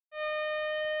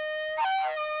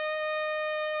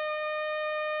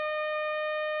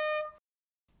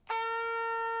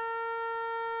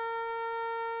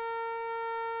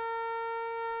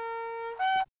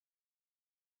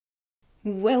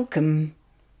Welcome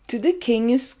to the King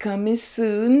is Coming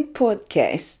Soon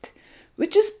podcast,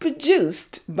 which is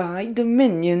produced by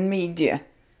Dominion Media.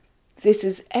 This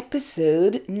is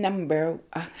episode number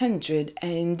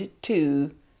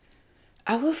 102.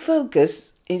 Our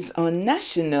focus is on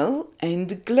national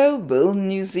and global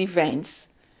news events.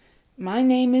 My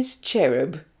name is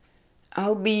Cherub.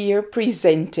 I'll be your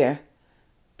presenter.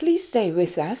 Please stay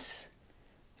with us.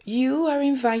 You are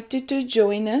invited to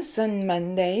join us on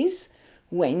Mondays,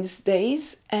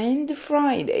 Wednesdays and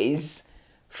Fridays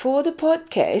for the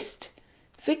podcast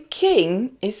The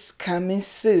King is Coming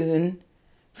Soon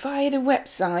via the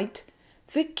website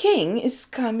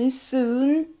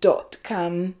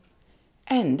thekingiscomingsoon.com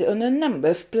and on a number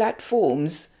of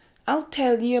platforms. I'll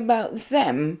tell you about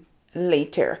them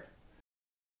later.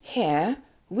 Here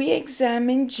we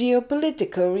examine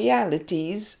geopolitical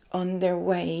realities on their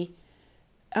way.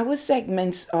 Our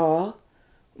segments are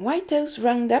White House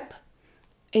Roundup,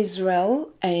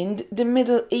 Israel and the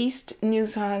Middle East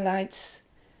news highlights.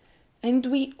 And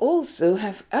we also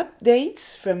have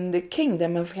updates from the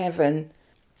Kingdom of Heaven.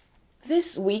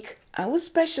 This week, our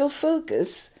special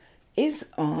focus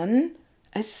is on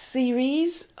a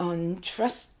series on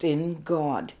trusting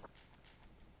God.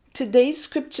 Today's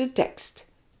scripture text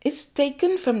is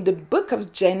taken from the book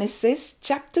of Genesis,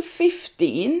 chapter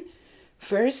 15,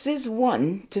 verses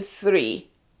 1 to 3.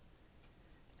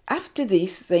 After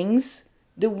these things,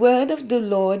 the word of the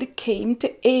Lord came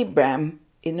to Abram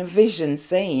in a vision,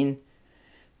 saying,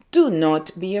 "Do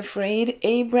not be afraid,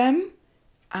 Abram.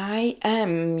 I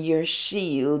am your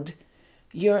shield,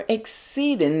 your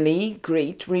exceedingly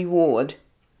great reward."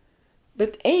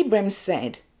 But Abram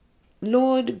said,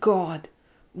 "Lord God,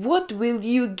 what will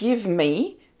you give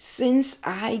me, since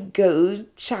I go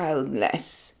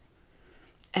childless?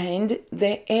 And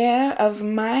the heir of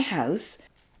my house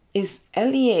is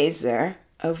Eliezer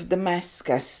of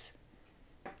Damascus."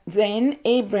 Then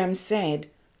Abram said,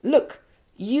 "Look,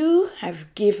 you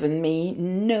have given me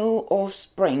no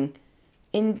offspring.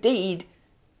 Indeed,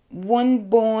 one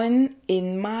born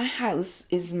in my house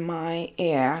is my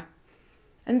heir."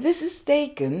 And this is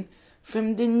taken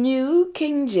from the New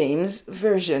King James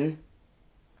Version.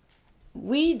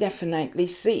 We definitely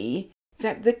see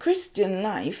that the Christian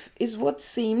life is what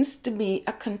seems to be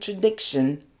a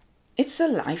contradiction. It's a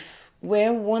life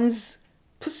where one's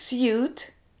pursuit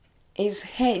is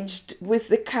hedged with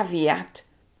the caveat,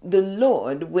 "the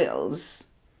Lord wills."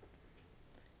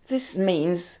 This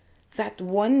means that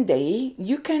one day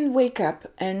you can wake up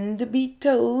and be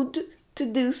told to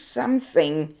do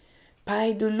something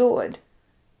by the Lord,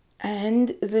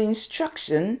 and the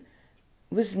instruction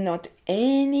was not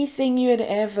anything you had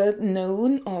ever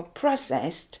known or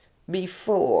processed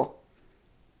before.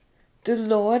 The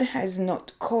Lord has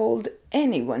not called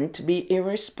anyone to be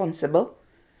irresponsible,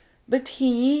 but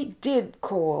He did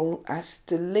call us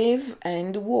to live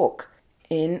and walk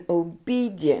in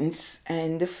obedience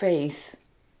and faith.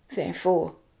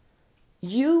 Therefore,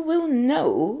 you will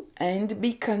know and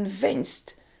be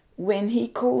convinced when He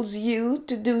calls you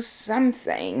to do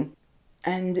something,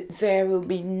 and there will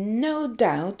be no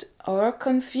doubt or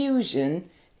confusion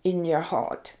in your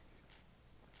heart.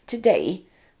 Today,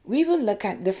 we will look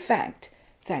at the fact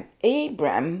that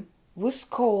Abram was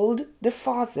called the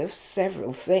father of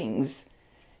several things,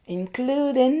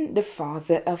 including the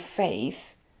father of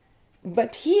faith.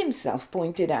 But he himself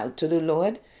pointed out to the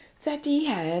Lord that he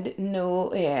had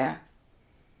no heir.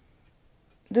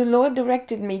 The Lord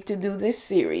directed me to do this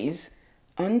series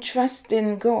on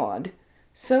trusting God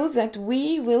so that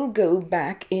we will go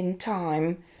back in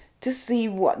time to see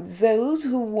what those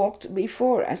who walked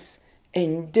before us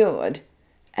endured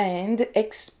and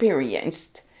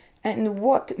experienced, and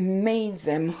what made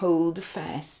them hold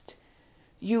fast.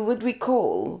 You would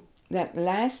recall that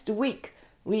last week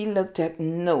we looked at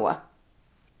Noah.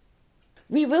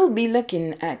 We will be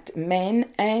looking at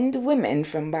men and women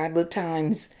from Bible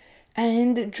times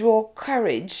and draw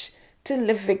courage to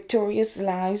live victorious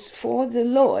lives for the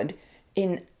Lord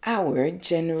in our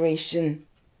generation.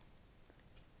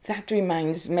 That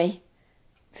reminds me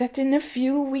that in a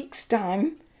few weeks'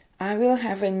 time, I will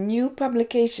have a new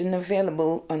publication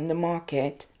available on the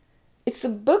market. It's a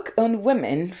book on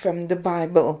women from the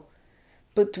Bible,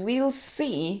 but we'll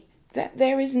see that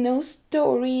there is no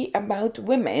story about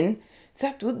women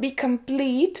that would be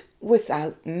complete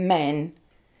without men.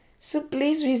 So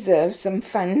please reserve some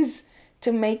funds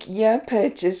to make your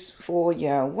purchase for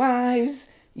your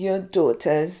wives, your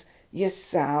daughters,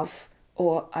 yourself,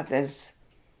 or others.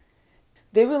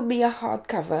 There will be a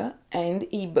hardcover and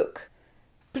ebook.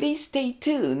 Please stay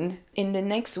tuned. In the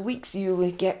next weeks you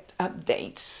will get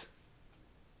updates.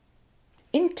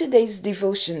 In today's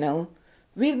devotional,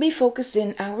 we'll be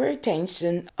focusing our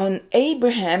attention on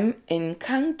Abraham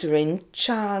encountering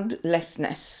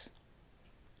childlessness.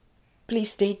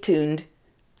 Please stay tuned.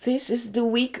 This is the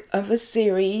week of a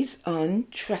series on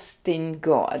trusting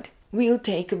God. We'll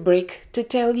take a break to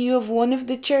tell you of one of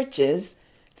the churches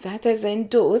that has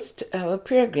endorsed our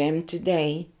program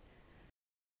today.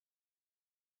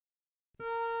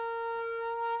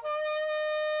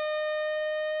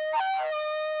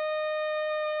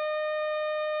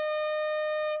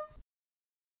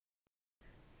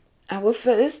 Our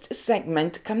first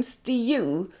segment comes to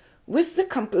you with the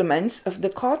compliments of the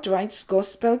Cartwright's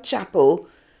Gospel Chapel,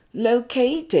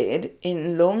 located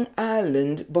in Long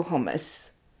Island,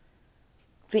 Bahamas.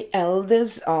 The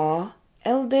elders are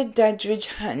Elder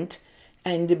Dadridge Hunt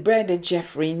and Brother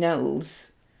Jeffrey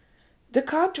Knowles. The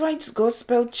Cartwright's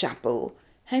Gospel Chapel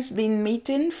has been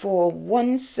meeting for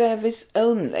one service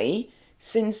only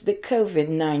since the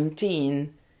COVID-19.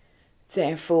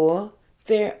 Therefore,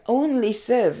 their only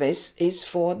service is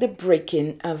for the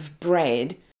breaking of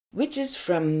bread, which is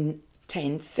from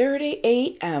 10:30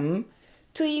 a.m.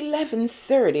 to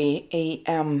 11:30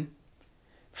 a.m.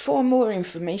 For more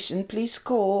information, please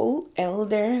call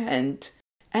Elder Hunt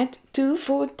at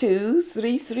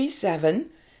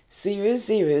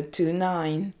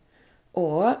 242-337-0029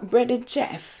 or Brother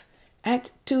Jeff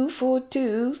at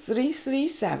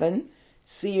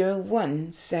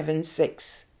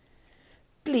 242-337-0176.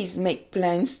 Please make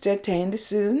plans to attend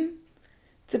soon.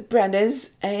 The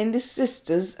brothers and the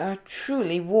sisters are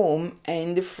truly warm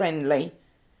and friendly.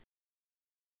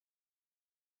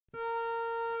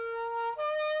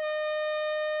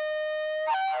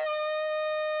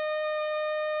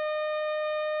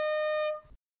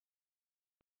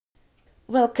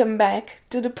 Welcome back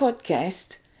to the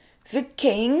podcast. The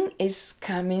King is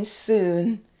coming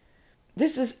soon.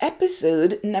 This is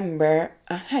episode number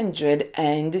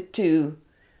 102.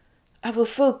 Our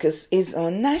focus is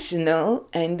on national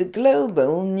and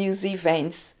global news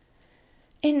events.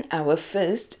 In our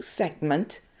first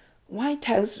segment, White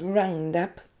House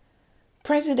Roundup,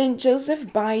 President Joseph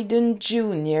Biden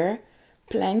Jr.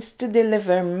 plans to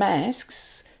deliver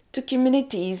masks to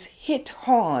communities hit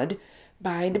hard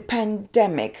by the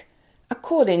pandemic,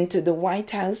 according to the White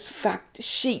House fact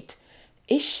sheet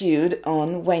issued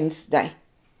on Wednesday.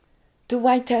 The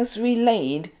White House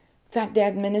relayed that the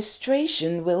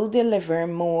administration will deliver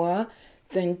more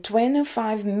than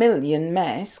 25 million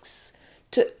masks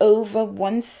to over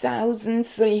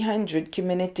 1,300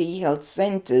 community health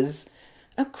centers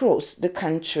across the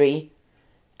country,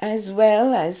 as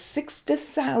well as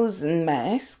 60,000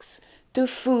 masks to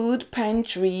food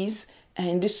pantries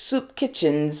and soup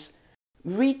kitchens,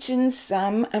 reaching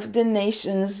some of the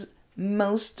nation's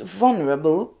most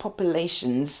vulnerable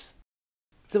populations.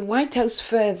 The White House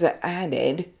further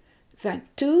added that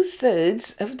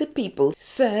 2/3 of the people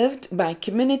served by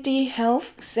community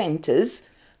health centers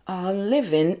are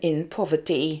living in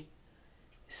poverty.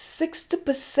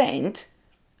 60%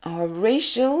 are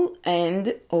racial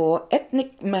and or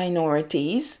ethnic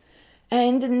minorities,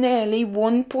 and nearly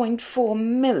 1.4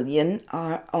 million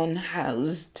are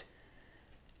unhoused.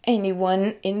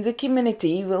 Anyone in the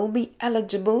community will be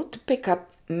eligible to pick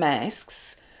up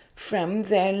masks from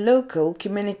their local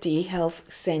community health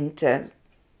center.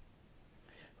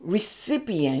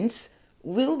 Recipients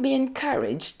will be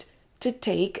encouraged to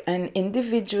take an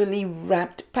individually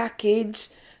wrapped package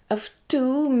of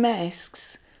 2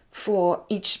 masks for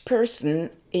each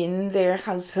person in their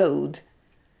household.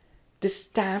 The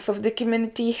staff of the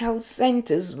community health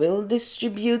centers will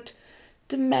distribute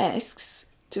the masks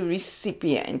to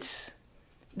recipients.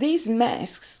 These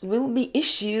masks will be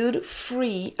issued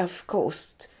free of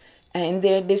cost, and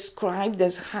they're described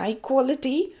as high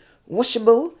quality,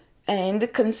 washable,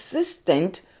 and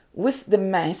consistent with the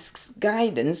mask's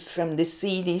guidance from the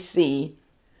CDC.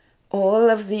 All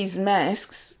of these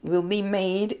masks will be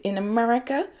made in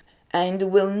America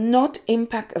and will not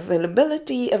impact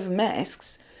availability of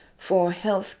masks for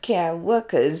healthcare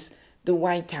workers, the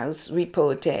White House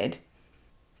reported.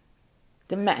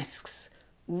 The masks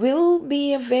will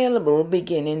be available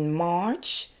beginning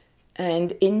March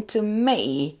and into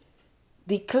May,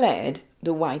 declared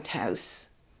the White House.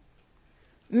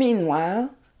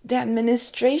 Meanwhile, the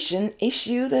administration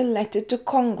issued a letter to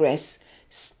Congress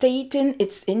stating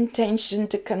its intention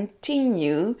to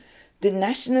continue the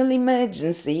national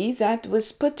emergency that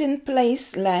was put in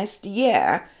place last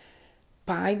year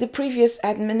by the previous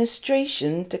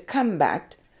administration to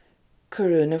combat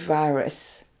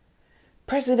coronavirus.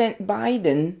 President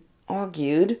Biden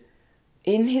argued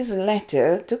in his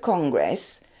letter to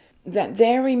Congress that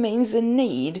there remains a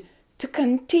need to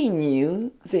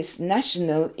continue this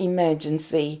national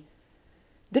emergency.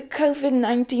 The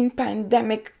COVID-19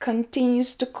 pandemic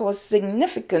continues to cause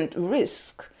significant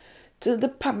risk to the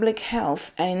public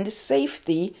health and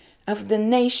safety of the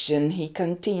nation, he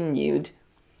continued.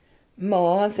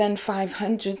 More than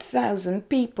 500,000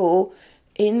 people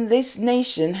in this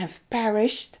nation have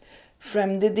perished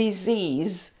from the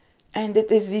disease, and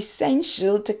it is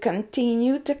essential to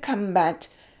continue to combat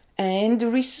and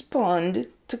respond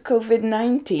to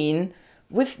COVID-19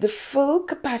 with the full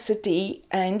capacity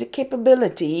and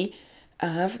capability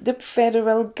of the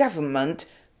federal government,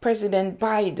 President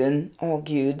Biden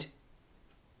argued.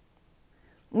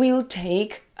 We'll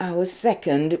take our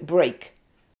second break.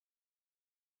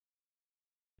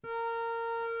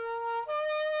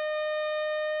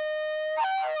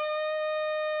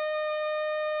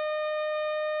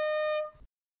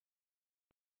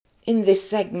 In this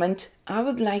segment, I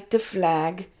would like to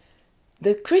flag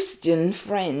the Christian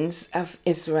Friends of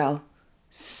Israel,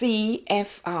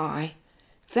 CFI,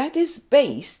 that is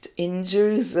based in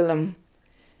Jerusalem.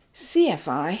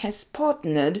 CFI has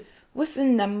partnered with a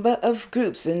number of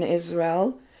groups in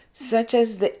Israel, such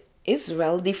as the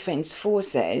Israel Defense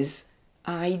Forces,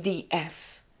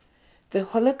 IDF, the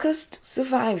Holocaust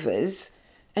survivors,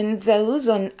 and those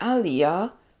on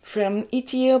Aliyah from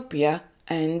Ethiopia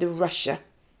and Russia.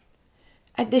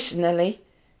 Additionally,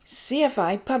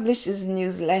 CFI publishes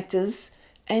newsletters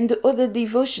and other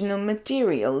devotional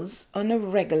materials on a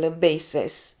regular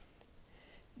basis.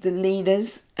 The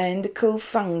leaders and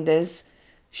co-founders,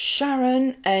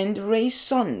 Sharon and Ray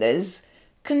Saunders,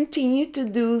 continue to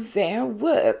do their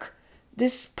work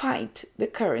despite the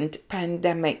current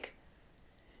pandemic.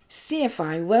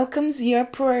 CFI welcomes your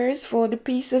prayers for the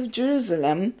peace of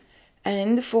Jerusalem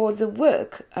and for the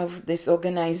work of this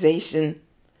organization.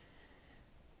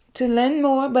 To learn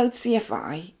more about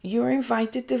CFI, you are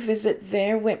invited to visit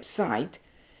their website,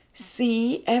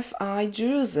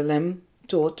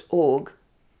 cfijerusalem.org.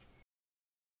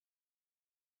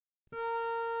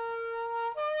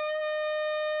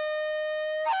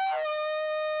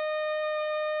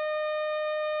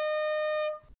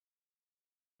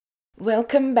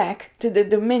 Welcome back to the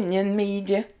Dominion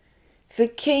Media. The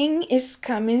King is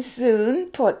Coming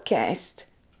Soon podcast.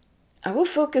 Our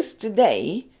focus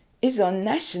today is on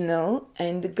national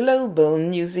and global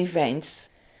news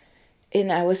events. In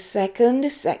our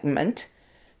second segment,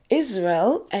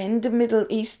 Israel and the Middle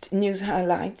East news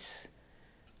highlights.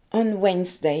 On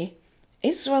Wednesday,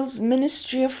 Israel's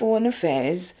Ministry of Foreign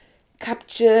Affairs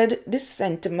captured the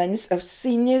sentiments of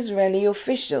senior Israeli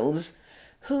officials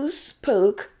who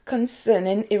spoke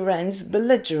concerning Iran's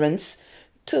belligerence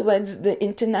towards the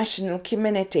international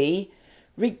community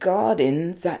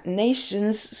regarding that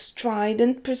nation's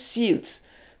strident pursuits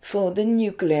for the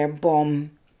nuclear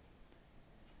bomb.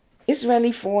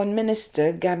 Israeli Foreign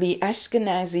Minister Gabi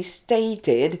Ashkenazi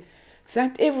stated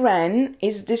that Iran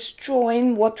is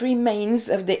destroying what remains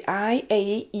of the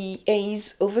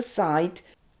IAEA's oversight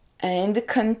and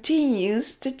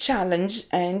continues to challenge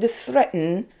and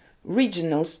threaten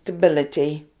regional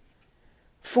stability.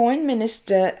 Foreign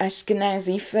Minister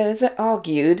Ashkenazi further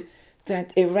argued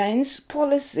that Iran's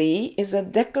policy is a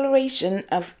declaration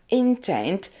of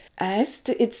intent as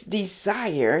to its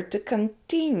desire to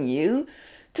continue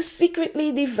to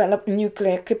secretly develop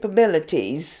nuclear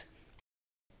capabilities.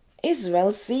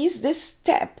 Israel sees this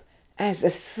step as a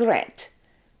threat,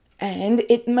 and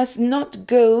it must not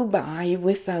go by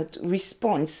without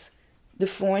response, the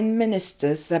foreign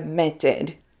minister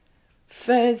submitted.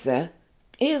 Further,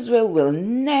 Israel will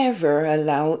never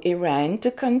allow Iran to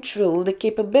control the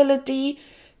capability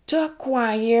to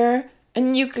acquire a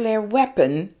nuclear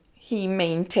weapon, he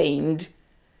maintained.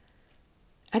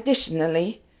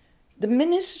 Additionally, the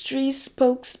ministry's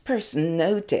spokesperson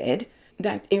noted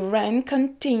that Iran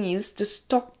continues to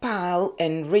stockpile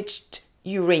enriched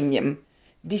uranium,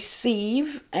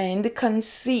 deceive and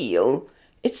conceal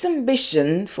its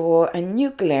ambition for a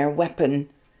nuclear weapon,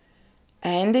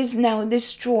 and is now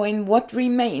destroying what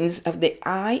remains of the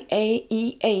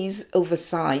IAEA's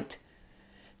oversight.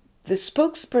 The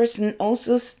spokesperson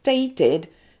also stated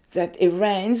that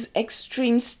Iran's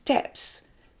extreme steps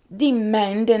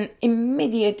demand an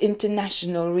immediate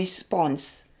international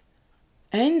response,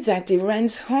 and that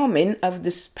Iran's harming of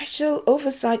the special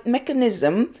oversight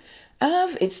mechanism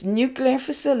of its nuclear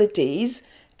facilities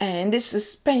and the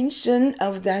suspension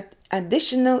of that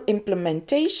additional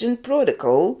implementation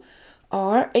protocol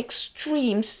are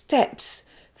extreme steps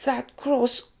that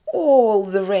cross all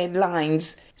the red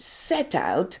lines set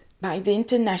out by the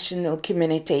international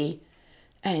community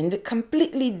and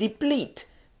completely deplete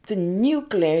the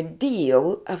nuclear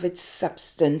deal of its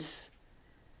substance.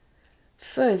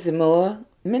 Furthermore,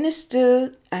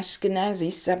 Minister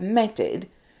Ashkenazi submitted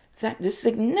that the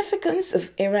significance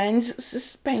of Iran's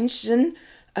suspension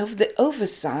of the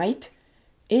oversight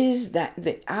is that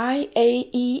the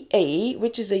IAEA,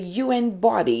 which is a UN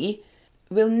body,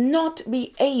 will not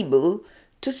be able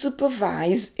to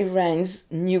supervise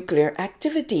Iran's nuclear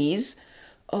activities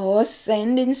or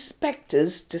send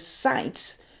inspectors to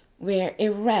sites where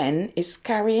Iran is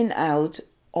carrying out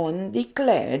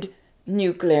undeclared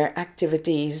nuclear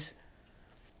activities.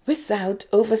 Without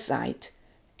oversight,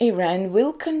 Iran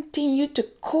will continue to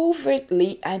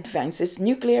covertly advance its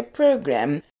nuclear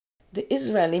program, the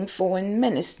Israeli foreign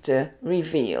minister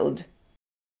revealed.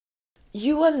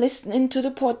 You are listening to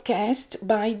the podcast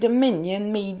by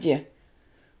Dominion Media.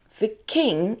 The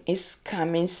King is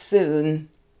coming soon.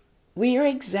 We are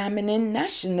examining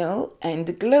national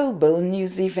and global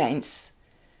news events.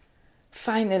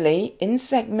 Finally, in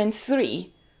segment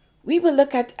 3, we will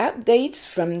look at updates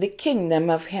from the Kingdom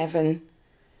of Heaven.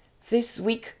 This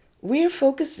week, we're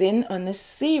focusing on a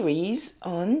series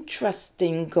on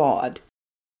trusting God.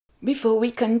 Before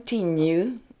we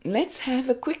continue, let's have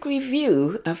a quick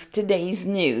review of today's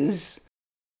news.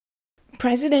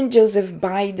 President Joseph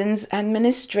Biden's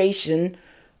administration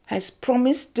has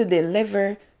promised to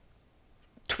deliver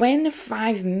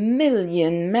 25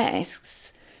 million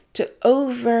masks to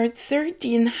over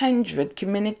 1,300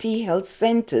 community health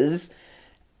centers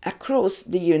across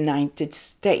the United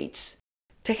States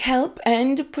to help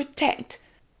and protect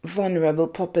vulnerable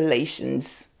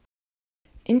populations.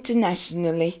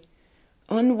 Internationally,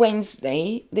 on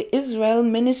Wednesday, the Israel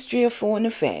Ministry of Foreign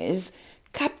Affairs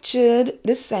captured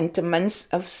the sentiments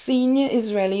of senior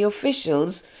Israeli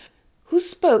officials who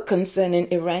spoke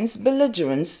concerning Iran's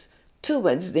belligerence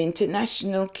towards the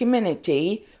international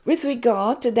community with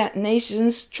regard to that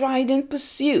nation's strident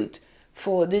pursuit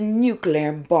for the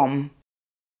nuclear bomb.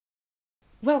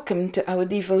 Welcome to our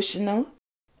devotional.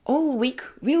 All week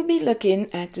we'll be looking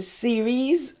at a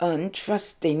series on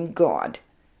trusting God.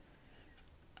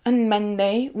 On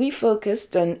Monday, we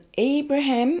focused on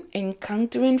Abraham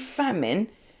encountering famine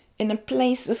in a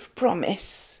place of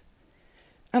promise.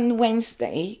 On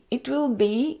Wednesday, it will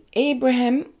be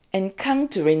Abraham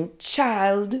encountering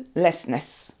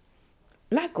childlessness.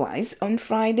 Likewise, on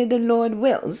Friday, the Lord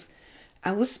wills,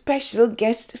 our special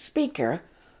guest speaker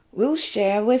will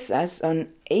share with us on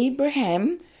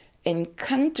Abraham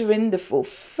encountering the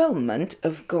fulfillment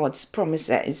of God's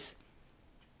promises.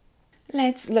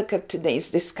 Let's look at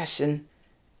today's discussion.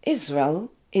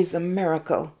 Israel is a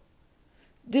miracle.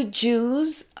 The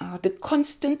Jews are the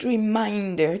constant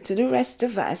reminder to the rest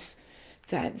of us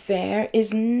that there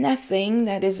is nothing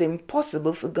that is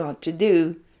impossible for God to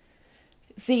do.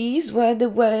 These were the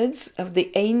words of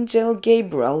the angel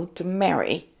Gabriel to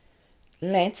Mary.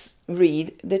 Let's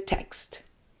read the text.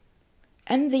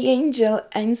 And the angel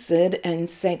answered and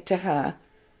said to her,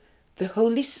 "The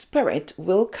Holy Spirit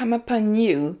will come upon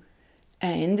you,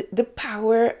 and the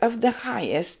power of the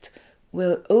Highest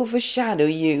will overshadow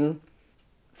you.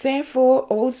 Therefore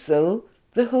also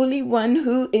the Holy One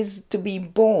who is to be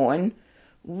born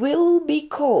will be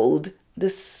called the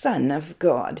Son of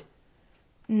God.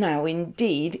 Now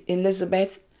indeed,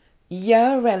 Elizabeth,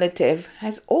 your relative,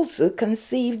 has also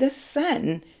conceived a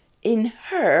son in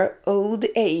her old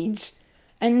age,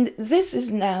 and this is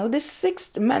now the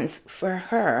 6th month for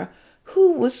her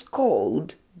who was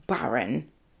called barren.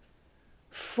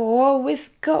 For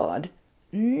with God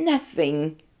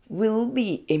nothing will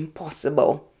be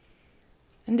impossible."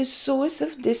 And the source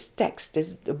of this text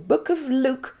is the book of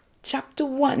Luke, chapter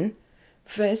 1,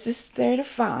 verses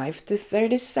 35 to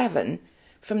 37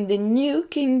 from the New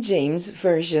King James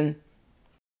Version.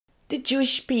 The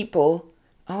Jewish people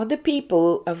are the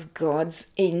people of God's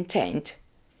intent.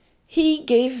 He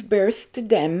gave birth to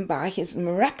them by his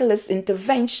miraculous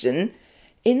intervention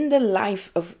in the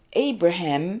life of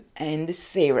Abraham and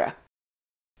Sarah.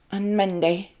 On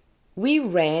Monday, we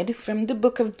read from the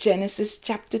book of Genesis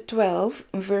chapter 12,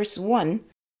 verse 1,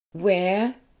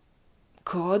 where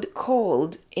God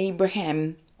called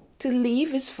Abraham to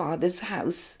leave his father's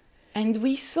house, and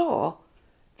we saw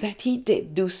that he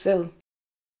did do so.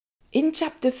 In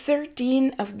chapter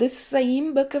 13 of the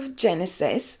same book of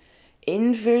Genesis,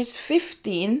 in verse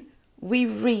 15, we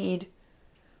read,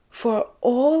 "For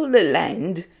all the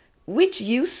land which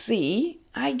you see,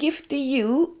 I give to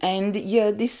you and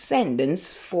your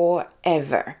descendants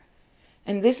forever."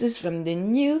 And this is from the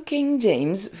New King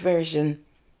James Version.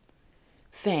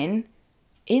 Then,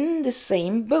 in the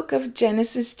same book of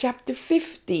Genesis chapter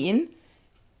 15,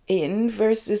 in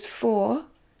verses 4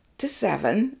 to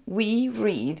 7, we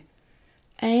read,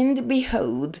 "And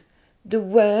behold, the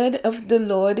word of the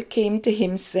Lord came to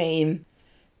him, saying,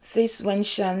 This one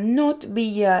shall not be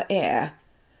your heir,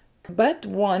 but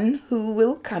one who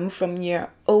will come from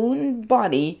your own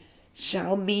body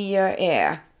shall be your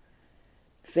heir."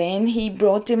 Then he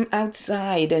brought him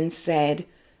outside and said,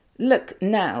 "Look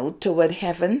now toward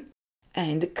heaven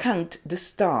and count the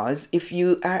stars if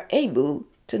you are able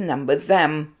to number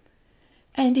them."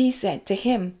 And he said to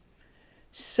him,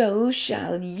 "So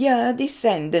shall your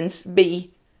descendants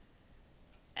be."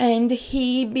 And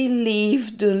he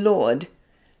believed the Lord,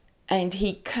 and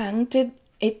he counted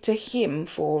it to him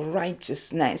for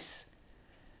righteousness.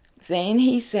 Then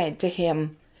he said to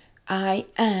him, "I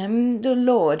am the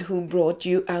Lord who brought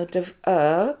you out of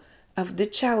Ur of the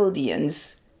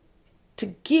Chaldeans, to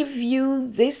give you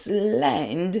this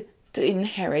land to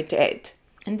inherit it."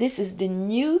 And this is the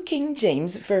New King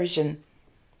James Version.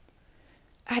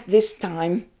 At this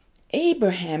time,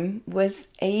 Abraham was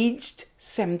aged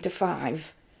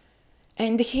 75.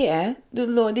 And here the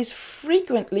Lord is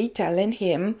frequently telling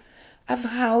him of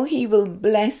how he will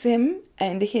bless him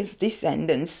and his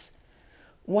descendants.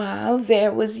 While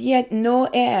there was yet no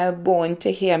heir born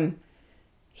to him,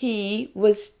 he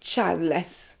was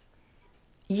childless.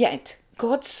 Yet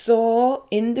God saw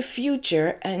in the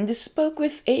future and spoke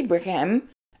with Abraham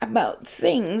about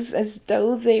things as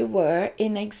though they were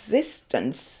in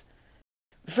existence.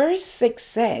 Verse 6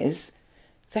 says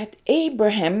that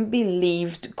Abraham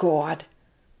believed God.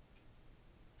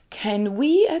 Can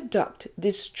we adopt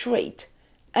this trait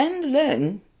and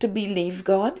learn to believe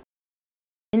God?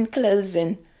 In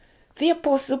closing, the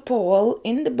Apostle Paul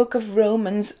in the book of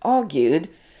Romans argued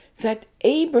that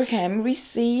Abraham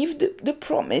received the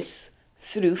promise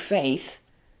through faith.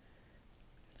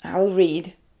 I'll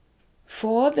read.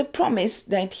 "For the promise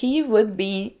that he would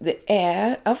be the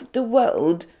heir of the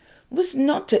world was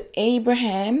not to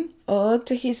Abraham or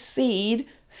to his seed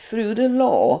through the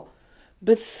law,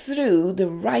 but through the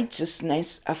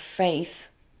righteousness of faith.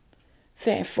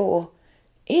 Therefore,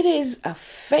 it is of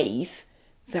faith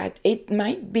that it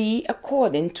might be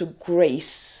according to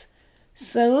grace,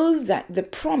 so that the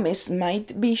promise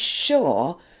might be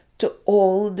sure to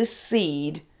all the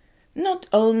seed, not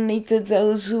only to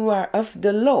those who are of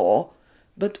the law,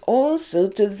 but also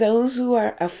to those who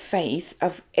are of faith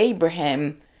of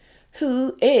Abraham,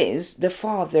 who is the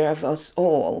father of us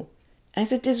all.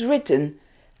 As it is written,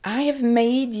 'I have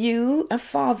made you a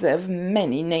father of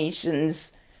many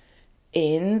nations,'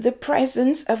 in the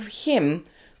presence of him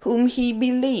whom he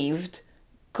believed,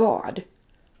 God,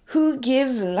 who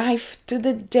gives life to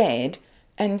the dead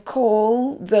and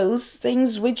call those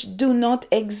things which do not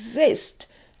exist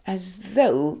as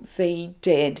though they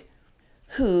did,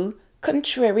 who,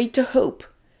 contrary to hope,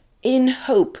 in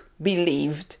hope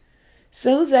believed,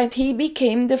 so that he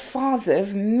became the father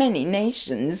of many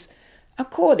nations,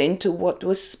 according to what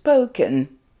was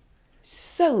spoken,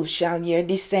 'So shall your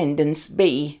descendants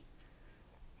be.'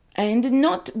 And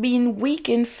not being weak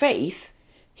in faith,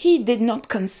 he did not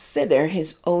consider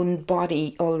his own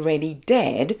body already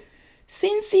dead,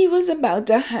 since he was about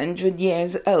 100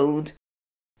 years old,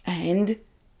 and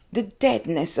the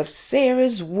deadness of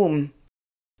Sarah's womb.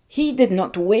 He did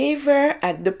not waver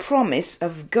at the promise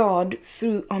of God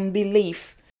through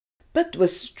unbelief, but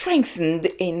was strengthened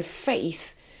in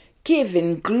faith,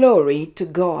 giving glory to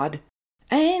God,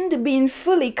 and being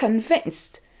fully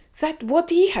convinced that what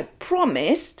he had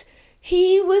promised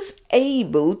he was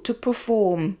able to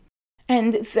perform,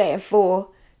 and therefore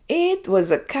it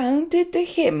was accounted to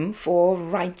him for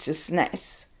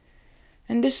righteousness."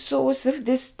 And the source of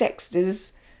this text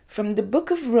is from the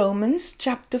book of Romans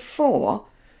chapter 4,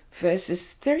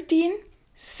 verses 13,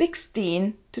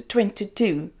 16 to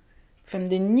 22, from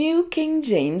the New King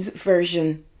James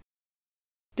Version.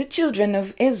 The children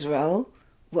of Israel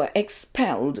were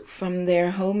expelled from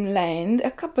their homeland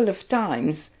a couple of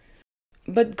times,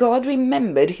 but God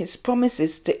remembered his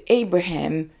promises to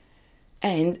Abraham,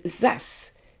 and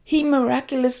thus he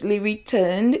miraculously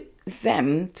returned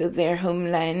them to their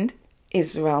homeland,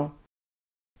 Israel.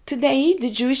 Today, the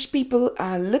Jewish people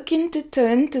are looking to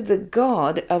turn to the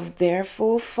God of their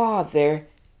forefather,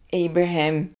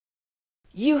 Abraham.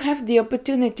 You have the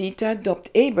opportunity to adopt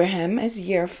Abraham as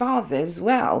your father as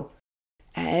well,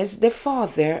 as the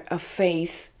father of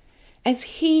faith, as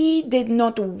he did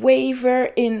not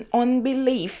waver in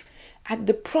unbelief at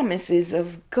the promises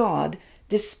of God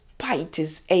despite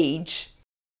his age.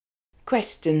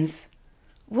 Questions.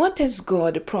 What has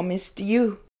God promised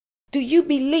you? Do you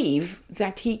believe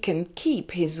that he can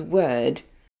keep his word?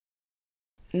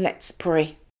 Let's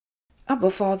pray.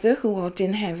 Abba Father, who art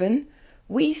in heaven,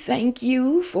 we thank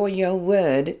you for your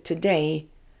word today.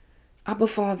 Abba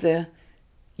Father,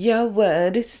 your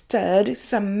word stirred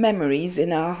some memories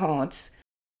in our hearts.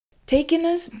 taking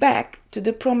us back to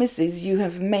the promises you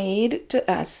have made to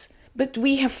us, but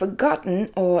we have forgotten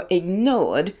or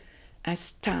ignored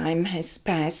as time has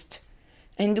passed,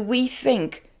 and we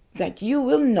think that you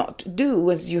will not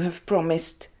do as you have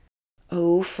promised.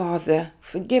 Oh, Father,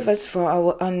 forgive us for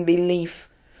our unbelief.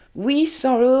 We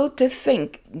sorrow to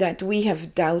think that we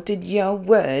have doubted your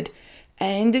word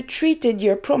and treated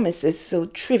your promises so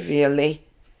trivially.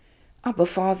 Abba,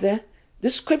 Father, the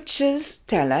scriptures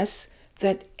tell us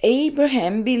that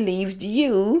Abraham believed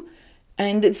you,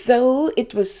 and though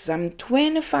it was some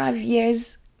 25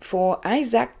 years for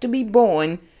Isaac to be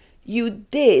born, you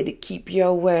did keep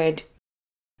your word.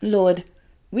 Lord,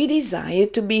 we desire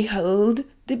to behold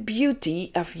the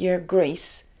beauty of your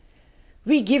grace.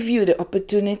 We give you the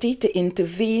opportunity to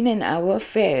intervene in our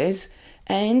affairs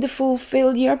and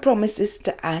fulfill your promises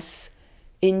to us.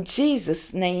 In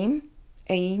Jesus' name,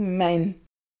 amen.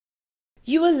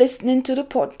 You are listening to the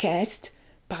podcast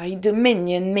by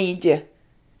Dominion Media.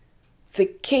 The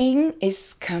King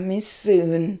is coming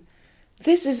soon.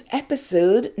 This is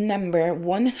episode number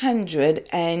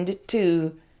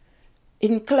 102.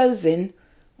 In closing,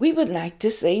 we would like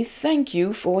to say thank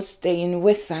you for staying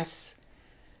with us.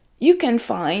 You can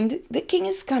find the King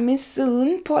is Coming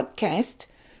Soon podcast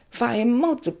via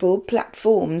multiple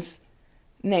platforms,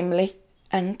 namely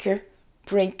Anchor,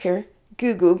 Breaker,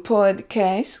 Google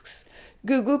Podcasts,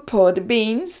 Google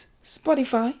Podbeans,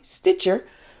 Spotify, Stitcher,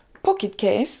 Pocket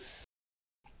Casts,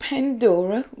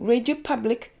 Pandora, Radio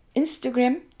Public,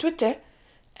 Instagram, Twitter,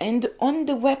 and on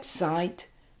the website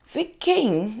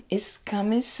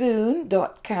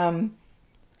thekingiscomingsoon.com.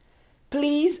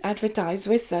 Please advertise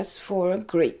with us for a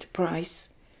great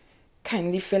price.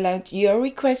 Kindly fill out your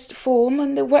request form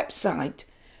on the website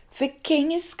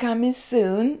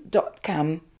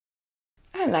thekingiscomingsoon.com.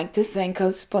 I'd like to thank our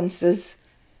sponsors.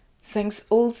 Thanks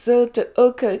also to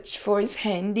Okach for his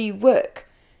handy work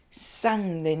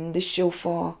sounding the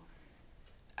shofar.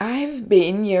 I've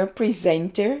been your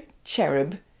presenter,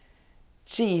 Cherub.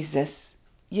 Jesus,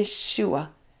 Yeshua,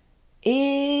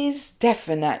 is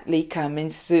definitely coming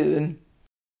soon.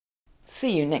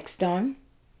 See you next time.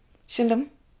 Shalom.